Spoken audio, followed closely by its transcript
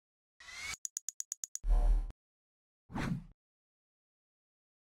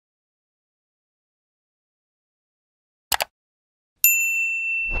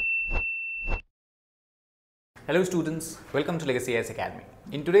Hello students, welcome to Legacy IAS Academy.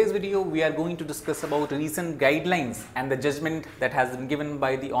 In today's video, we are going to discuss about recent guidelines and the judgment that has been given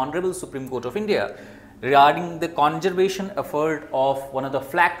by the Honorable Supreme Court of India regarding the conservation effort of one of the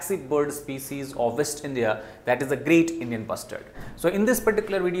flagship bird species of West India, that is the Great Indian Bustard. So in this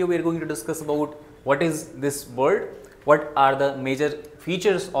particular video, we are going to discuss about what is this bird, what are the major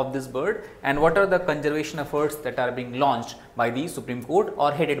features of this bird, and what are the conservation efforts that are being launched by the Supreme Court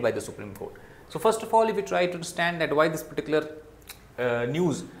or headed by the Supreme Court. So first of all, if we try to understand that why this particular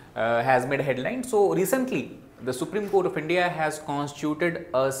news has made a headline. So recently, the Supreme Court of India has constituted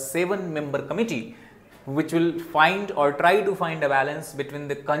a 7-member committee which will find or try to find a balance between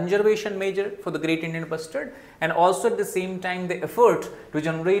the conservation measure for the Great Indian Bustard and also at the same time the effort to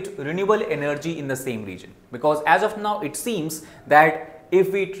generate renewable energy in the same region. Because as of now, it seems that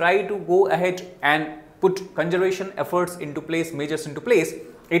if we try to go ahead and put conservation efforts into place, measures into place,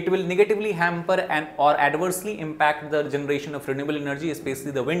 it will negatively hamper and or adversely impact the generation of renewable energy,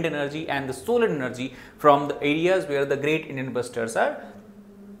 especially the wind energy and the solar energy from the areas where the Great Indian Bustards are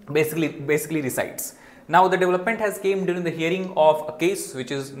basically resides. Now, the development has came during the hearing of a case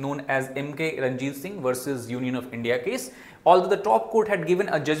which is known as M.K. Ranjit Singh versus Union of India case. Although the top court had given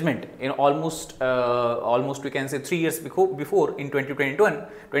a judgment in almost we can say 3 years before in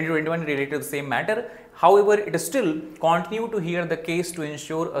 2021 related to the same matter. However, it is still continue to hear the case to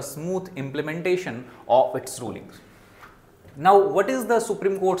ensure a smooth implementation of its rulings. Now, what is the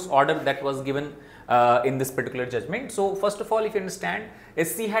Supreme Court's order that was given in this particular judgment? So, first of all, if you understand,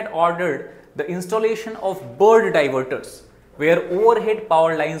 SC had ordered the installation of bird diverters where overhead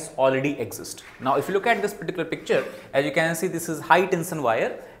power lines already exist. Now, if you look at this particular picture, as you can see, this is high tension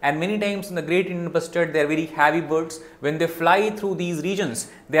wire, and many times in the Great Indian Bustard, they are very heavy birds. When they fly through these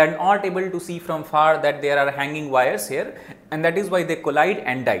regions, they are not able to see from far that there are hanging wires here, and that is why they collide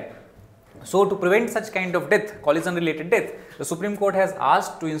and die. So, to prevent such kind of death, collision related death, the Supreme Court has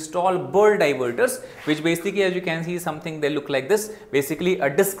asked to install bird diverters, which basically, as you can see, something they look like this. Basically, a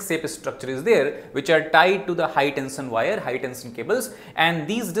disc shaped structure is there, which are tied to the high tension wire, high tension cables, and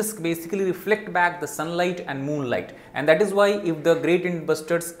these discs basically reflect back the sunlight and moonlight. And that is why if the Great Indian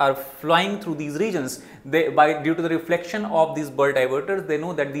Bustards are flying through these regions, due to the reflection of these bird diverters, they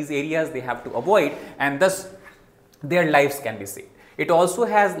know that these areas they have to avoid, and thus their lives can be saved. It also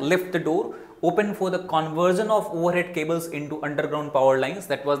has left the door open for the conversion of overhead cables into underground power lines.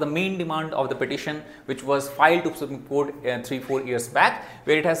 That was the main demand of the petition which was filed to Supreme Court 3-4 years back,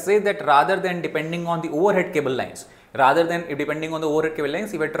 where it has said that rather than depending on the overhead cable lines,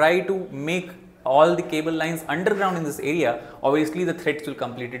 if I try to make all the cable lines underground in this area, obviously the threats will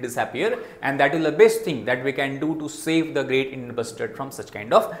completely disappear, and that is the best thing that we can do to save the Great Indian Bustard from such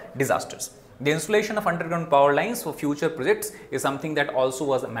kind of disasters. The installation of underground power lines for future projects is something that also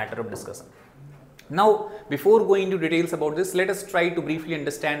was a matter of discussion. Now, before going into details about this, let us try to briefly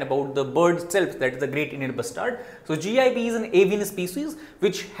understand about the bird itself, that is the Great Indian Bustard. So, GIB is an avian species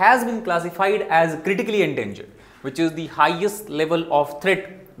which has been classified as critically endangered, which is the highest level of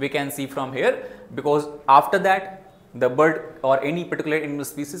threat we can see from here, because after that the bird or any particular animal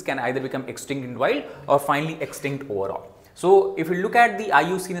species can either become extinct in wild or finally extinct overall. So, if you look at the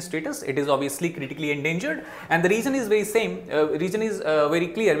IUCN status, it is obviously critically endangered, and the reason is very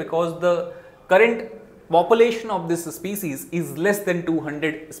clear, because the current population of this species is less than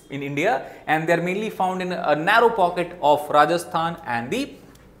 200 in India, and they are mainly found in a narrow pocket of Rajasthan and the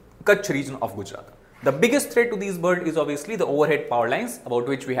Kutch region of Gujarat. The biggest threat to these birds is obviously the overhead power lines, about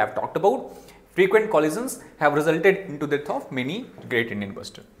which we have talked about. Frequent collisions have resulted into the death of many Great Indian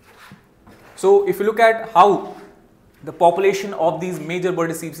Bustard. So, if you look at how the population of these major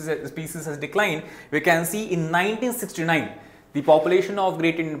bird species has declined, we can see in 1969, the population of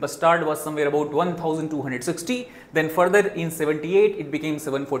Great Indian Bustard was somewhere about 1260, then further in 78 it became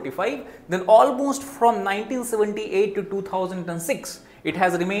 745, then almost from 1978 to 2006 it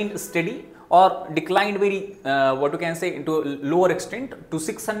has remained steady or declined very what you can say into a lower extent to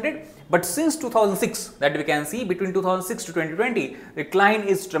 600, but since 2006, that we can see between 2006 to 2020, decline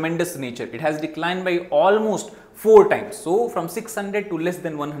is tremendous in nature. It has declined by almost 4 times. So, from 600 to less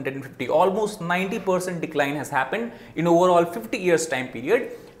than 150, almost 90% decline has happened in overall 50 years time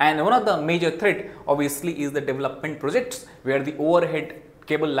period, and one of the major threat obviously is the development projects where the overhead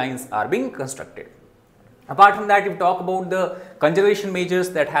cable lines are being constructed. Apart from that, if we talk about the conservation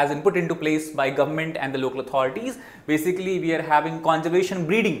measures that has been put into place by government and the local authorities, basically we are having conservation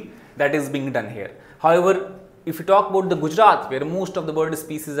breeding that is being done here. However, if you talk about the Gujarat, where most of the bird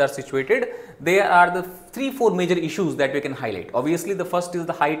species are situated, there are the 3-4 major issues that we can highlight. Obviously, the first is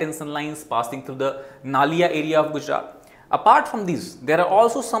the high tension lines passing through the Nalia area of Gujarat. Apart from these, there are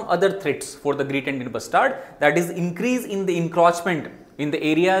also some other threats for the Great Indian Bustard, that is increase in the encroachment in the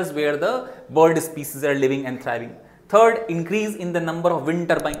areas where the bird species are living and thriving. Third, increase in the number of wind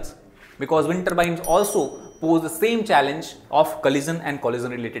turbines, because wind turbines also pose the same challenge of collision and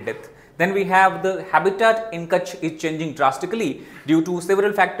collision related death. Then we have the habitat in Kutch is changing drastically due to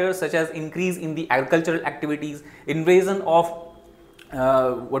several factors such as increase in the agricultural activities, invasion of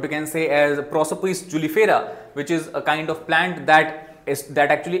what you can say as Prosopis julifera, which is a kind of plant that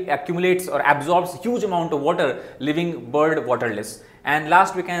actually accumulates or absorbs huge amount of water, leaving bird waterless. And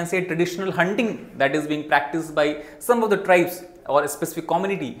last, we can say traditional hunting that is being practiced by some of the tribes or a specific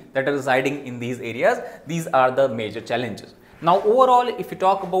community that are residing in these areas. These are the major challenges. Now, overall, if you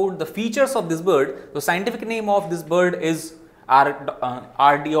talk about the features of this bird, the scientific name of this bird is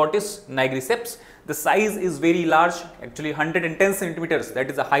Ardiotis nigriceps. The size is very large, actually 110 centimeters, that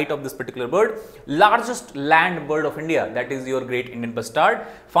is the height of this particular bird. Largest land bird of India, that is your Great Indian Bustard,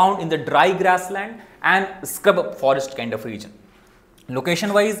 found in the dry grassland and scrub forest kind of region.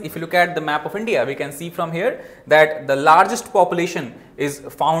 Location wise, if you look at the map of India, we can see from here that the largest population is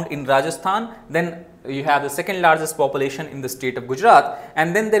found in Rajasthan, then you have the second largest population in the state of Gujarat,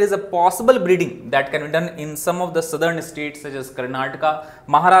 and then there is a possible breeding that can be done in some of the southern states such as Karnataka,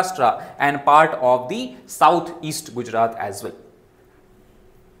 Maharashtra and part of the southeast Gujarat as well.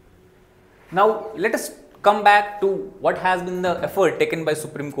 Now, let us come back to what has been the effort taken by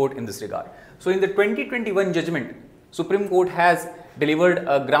Supreme Court in this regard. So, in the 2021 judgment, Supreme Court has delivered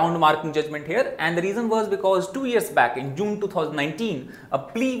a ground marking judgment here, and the reason was because 2 years back in June 2019, a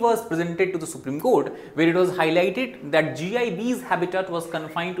plea was presented to the Supreme Court where it was highlighted that GIB's habitat was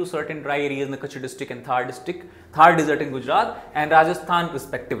confined to certain dry areas in the Kutch district and Thar desert in Gujarat and Rajasthan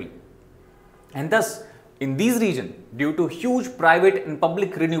respectively. And thus, in these regions, due to huge private and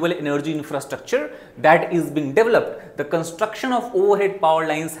public renewable energy infrastructure that is being developed, the construction of overhead power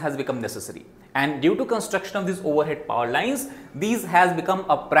lines has become necessary. And due to construction of these overhead power lines, these has become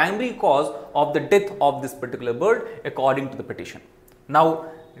a primary cause of the death of this particular bird according to the petition. Now,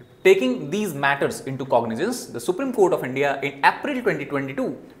 taking these matters into cognizance, the Supreme Court of India in April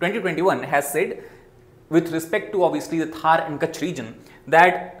 2021 has said, with respect to obviously the Thar and Kutch region,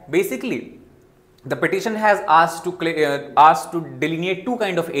 that basically the petition has asked to delineate two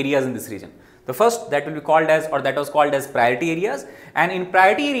kind of areas in this region. The first, that will be called as, or that was called as priority areas, and in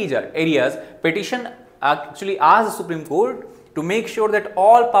priority areas, petition actually asked the Supreme Court to make sure that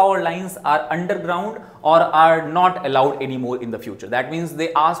all power lines are underground or are not allowed anymore in the future. That means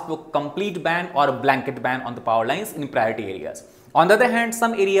they asked for complete ban or a blanket ban on the power lines in priority areas. On the other hand,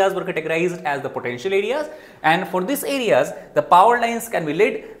 some areas were categorized as the potential areas, and for these areas, the power lines can be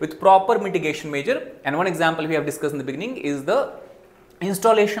laid with proper mitigation measure. And one example we have discussed in the beginning is the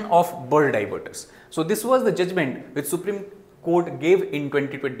installation of bird diverters. So, this was the judgment which Supreme Court gave in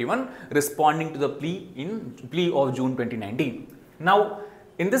 2021 responding to the plea of June 2019. Now,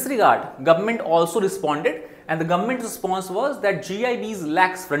 in this regard, government also responded, and the government response was that GIBs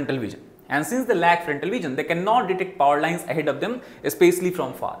lacks frontal vision, and since they lack frontal vision, they cannot detect power lines ahead of them, especially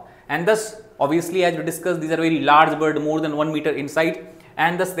from far. And thus, obviously, as we discussed, these are very large bird, more than 1 meter in height,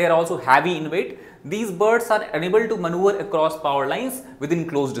 and thus they are also heavy in weight. These birds are unable to maneuver across power lines within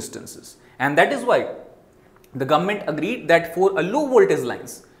close distances, and that is why the government agreed that for a low voltage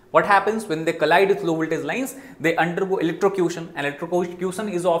lines, what happens when they collide with low voltage lines, they undergo electrocution, and electrocution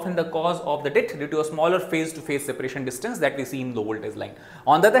is often the cause of the death due to a smaller phase to phase separation distance that we see in low voltage line.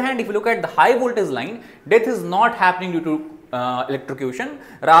 On the other hand, if you look at the high voltage line, death is not happening due to electrocution,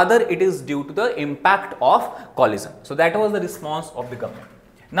 rather it is due to the impact of collision. So, that was the response of the government.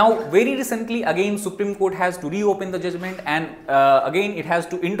 Now, very recently again Supreme Court has to reopen the judgment, and again it has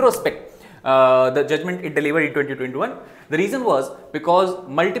to introspect the judgment it delivered in 2021. The reason was because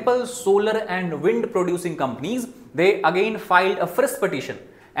multiple solar and wind producing companies, they again filed a fresh petition,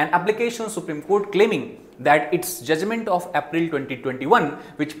 an application Supreme Court claiming that its judgment of April 2021,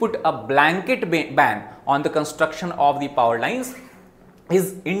 which put a blanket ban on the construction of the power lines,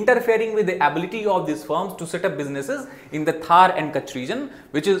 is interfering with the ability of these firms to set up businesses in the Thar and Kutch region,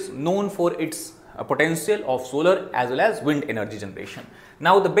 which is known for its potential of solar as well as wind energy generation.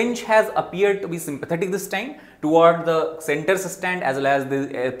 Now, the bench has appeared to be sympathetic this time toward the centre's stand as well as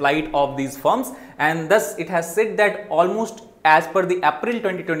the plight of these firms, and thus it has said that almost as per the April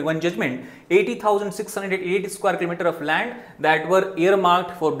 2021 judgment, 80,688 square kilometer of land that were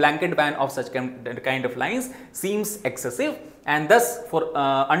earmarked for blanket ban of such kind of lines seems excessive, and thus for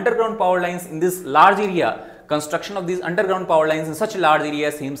underground power lines in this large area construction of these underground power lines in such a large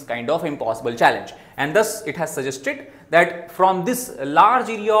area seems kind of impossible challenge, and thus it has suggested that from this large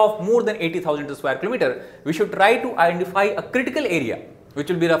area of more than 80,000 square kilometer, we should try to identify a critical area which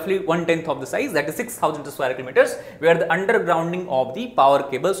will be roughly 1/10 of the size, that is 6,000 square kilometers, where the undergrounding of the power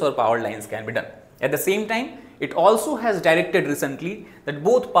cables or power lines can be done. At the same time, it also has directed recently that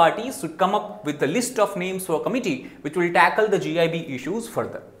both parties should come up with a list of names for a committee which will tackle the GIB issues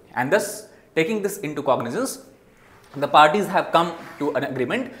further. And thus, taking this into cognizance, the parties have come to an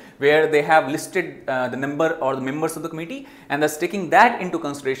agreement where they have listed the number or the members of the committee, and thus taking that into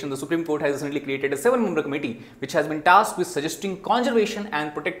consideration, the Supreme Court has recently created a 7-member committee which has been tasked with suggesting conservation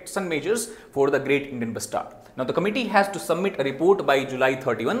and protection measures for the Great Indian Bustard. Now, the committee has to submit a report by July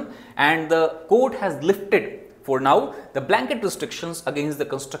 31, and the court has lifted for now the blanket restrictions against the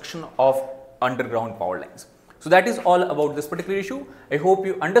construction of underground power lines. So that is all about this particular issue. I hope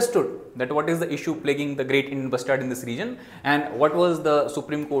you understood that what is the issue plaguing the Great Indian Bustard in this region, and what was the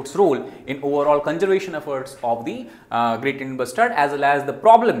Supreme Court's role in overall conservation efforts of the Great Indian Bustard, as well as the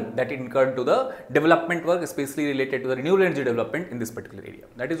problem that it incurred to the development work, especially related to the renewable energy development in this particular area.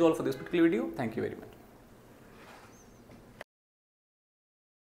 That is all for this particular video. Thank you very much.